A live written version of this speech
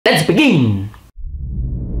Let's begin!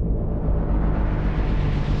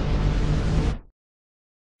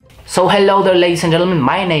 So hello there ladies and gentlemen,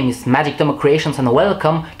 my name is Magic Tomo Creations and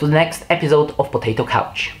welcome to the next episode of Potato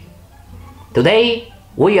Couch. Today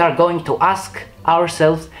we are going to ask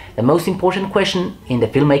ourselves the most important question in the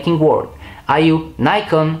filmmaking world. Are you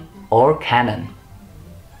Nikon or Canon?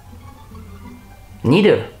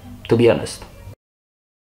 Neither, to be honest.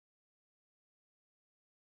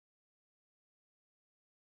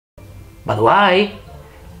 But why?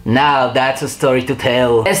 Now that's a story to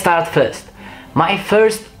tell. Let's start first. My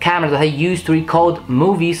first camera that I used to record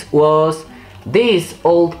movies was this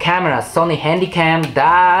old camera, Sony Handycam,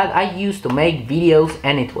 that I used to make videos,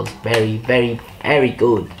 and it was very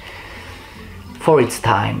good for its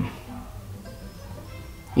time.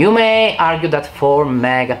 You may argue that 4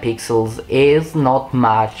 megapixels is not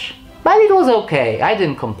much, but it was okay, I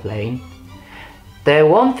didn't complain. The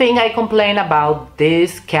one thing I complained about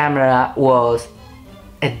this camera was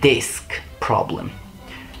a disc problem.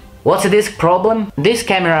 What's a disc problem? This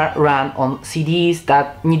camera ran on CDs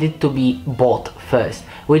that needed to be bought first,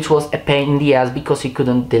 which was a pain in the ass because you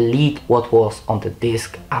couldn't delete what was on the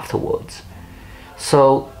disc afterwards.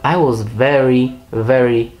 So I was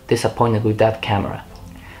very disappointed with that camera.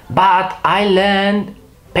 But I learned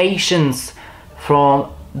patience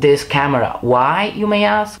from this camera. Why, you may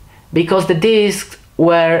ask? Because the discs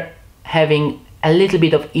were having a little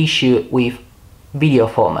bit of issue with video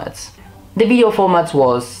formats. The video formats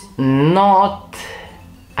was not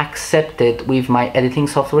accepted with my editing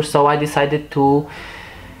software, so I decided to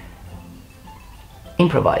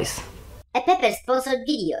improvise. A Pepper sponsored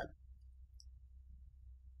video.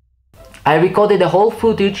 I recorded the whole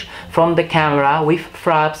footage from the camera with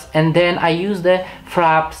fraps, and then I used the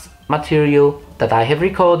fraps material that I have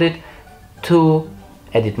recorded to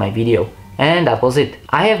edit my video. And that was it.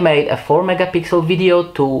 I have made a 4 megapixel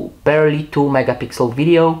video to barely 2 megapixel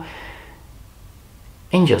video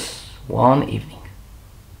in just one evening.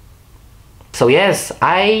 So yes,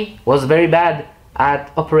 I was very bad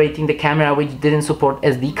at operating the camera, which didn't support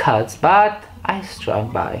SD cards, but I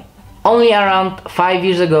struck by. Only around 5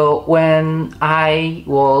 years ago, when I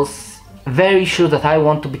was very sure that I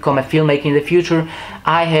want to become a filmmaker in the future,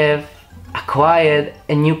 I have acquired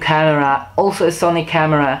a new camera, also a Sony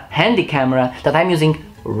camera, handy camera, that I'm using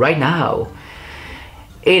right now.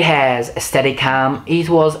 It has a Steadicam. It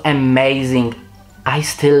was amazing. I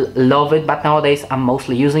still love it, but nowadays I'm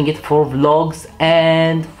mostly using it for vlogs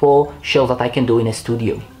and for shows that I can do in a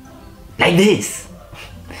studio. Like this.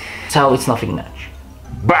 So it's nothing much.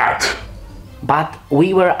 But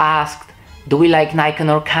we were asked, do we like Nikon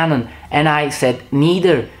or Canon? And I said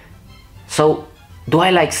neither. So do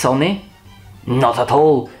I like Sony? Not at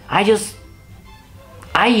all. I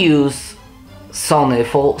use Sony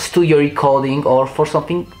for studio recording or for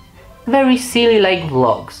something very silly like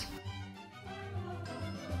vlogs.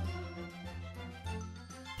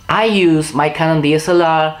 I use my Canon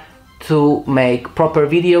DSLR to make proper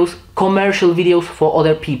videos, commercial videos for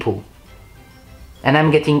other people. And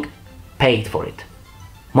I'm getting paid for it.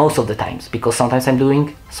 Most of the times, because sometimes I'm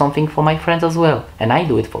doing something for my friends as well. And I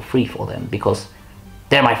do it for free for them, because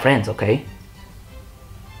they're my friends, okay?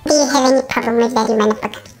 Do you have any problem with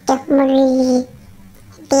that, Marie?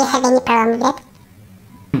 Do you have any problem with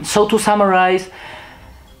that? So to summarize,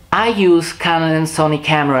 I use Canon and Sony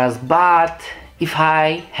cameras, but if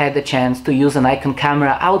I had the chance to use a Nikon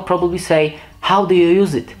camera, I would probably say, how do you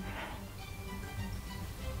use it?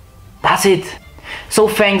 That's it. So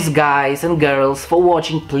thanks guys and girls for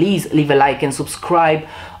watching. Please leave a like and subscribe.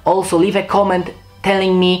 Also leave a comment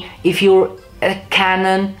telling me if you're a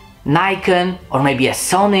Canon, Nikon or maybe a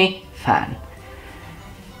Sony fan.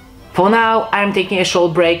 For now I'm taking a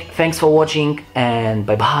short break. Thanks for watching and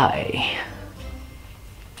bye bye.